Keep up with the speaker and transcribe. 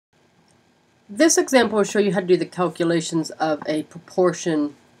This example will show you how to do the calculations of a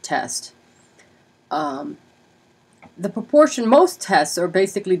proportion test. The proportion, most tests are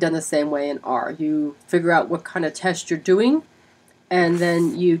basically done the same way in R. You figure out what kind of test you're doing, and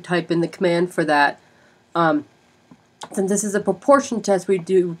then you type in the command for that. Since this is a proportion test, we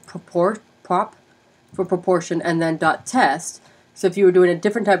do prop for proportion and then dot test. So if you were doing a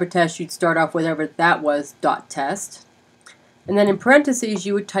different type of test, you'd start off with whatever that was, dot test. And then in parentheses,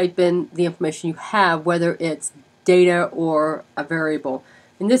 you would type in the information you have, whether it's data or a variable.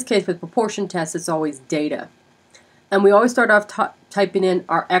 In this case, with proportion tests, it's always data. And we always start off typing in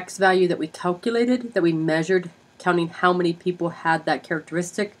our x value that we calculated, that we measured, counting how many people had that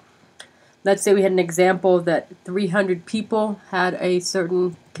characteristic. Let's say we had an example that 300 people had a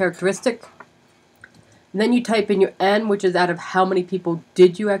certain characteristic. And then you type in your n, which is out of how many people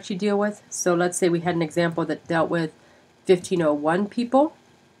did you actually deal with. So let's say we had an example that dealt with 1,501 people.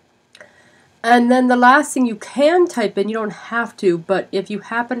 And then the last thing you can type in, you don't have to, but if you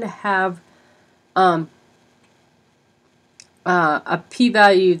happen to have a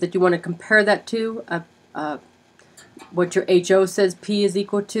p-value that you want to compare that to, what your HO says p is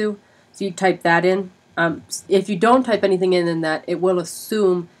equal to, so you type that in. If you don't type anything in that, it will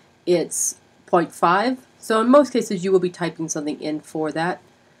assume it's 0.5. So in most cases, you will be typing something in for that.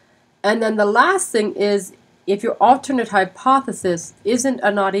 And then the last thing is, if your alternate hypothesis isn't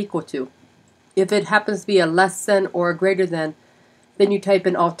a not equal to, if it happens to be a less than or a greater than, then you type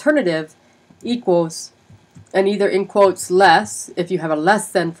in alternative equals, and either in quotes less, if you have a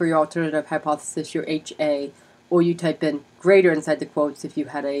less than for your alternative hypothesis, your HA, or you type in greater inside the quotes if you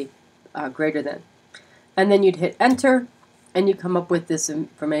had a greater than. And then you'd hit enter, and you come up with this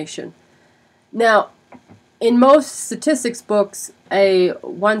information. Now, in most statistics books, a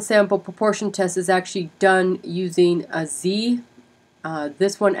one sample proportion test is actually done using a z.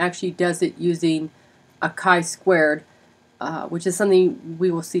 This one actually does it using a chi-squared, which is something we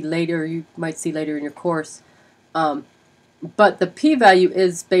will see later, you might see later in your course. But the p-value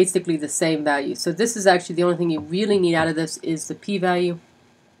is basically the same value. So this is actually the only thing you really need out of this is the p-value.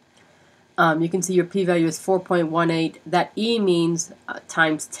 You can see your p-value is 4.18. That e means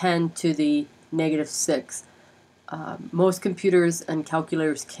times 10 to the negative 6. Most computers and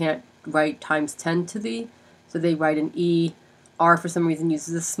calculators can't write times 10 to the, so they write an e. R for some reason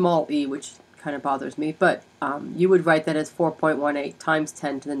uses a small e, which kind of bothers me, but you would write that as 4.18 times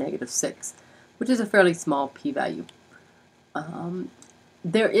 10 to the negative 6, which is a fairly small p-value.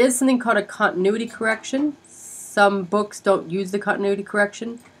 There is something called a continuity correction. Some books don't use the continuity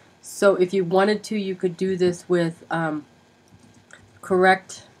correction, so if you wanted to, you could do this with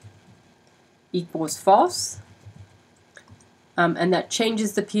correct equals false. And that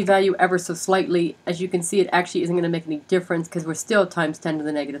changes the p-value ever so slightly. As you can see, it actually isn't going to make any difference because we're still times 10 to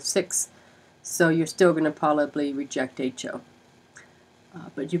the negative 6. So you're still going to probably reject HO.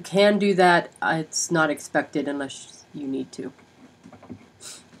 But you can do that. It's not expected unless you need to.